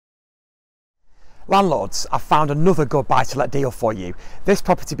Landlords, I've found another good buy-to-let deal for you. This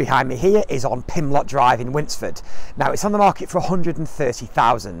property behind me here is on Pimlott Drive in Winsford. Now it's on the market for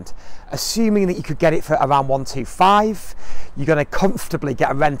 130,000. Assuming that you could get it for around 125, you're going to comfortably get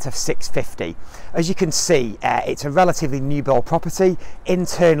a rent of 650. As you can see, it's a relatively new build property.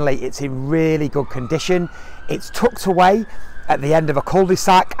 Internally, it's in really good condition. It's tucked away at the end of a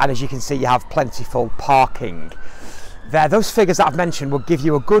cul-de-sac, and as you can see, you have plentiful parking. Those figures that I've mentioned will give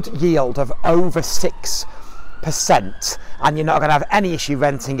you a good yield of over 6%, and you're not going to have any issue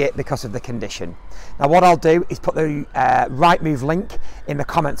renting it because of the condition. Now what I'll do is put the Rightmove link in the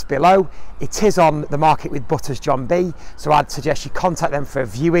comments below. It is on the market with Butters John B, so I'd suggest you contact them for a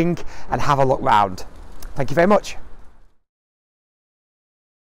viewing and have a look round. Thank you very much.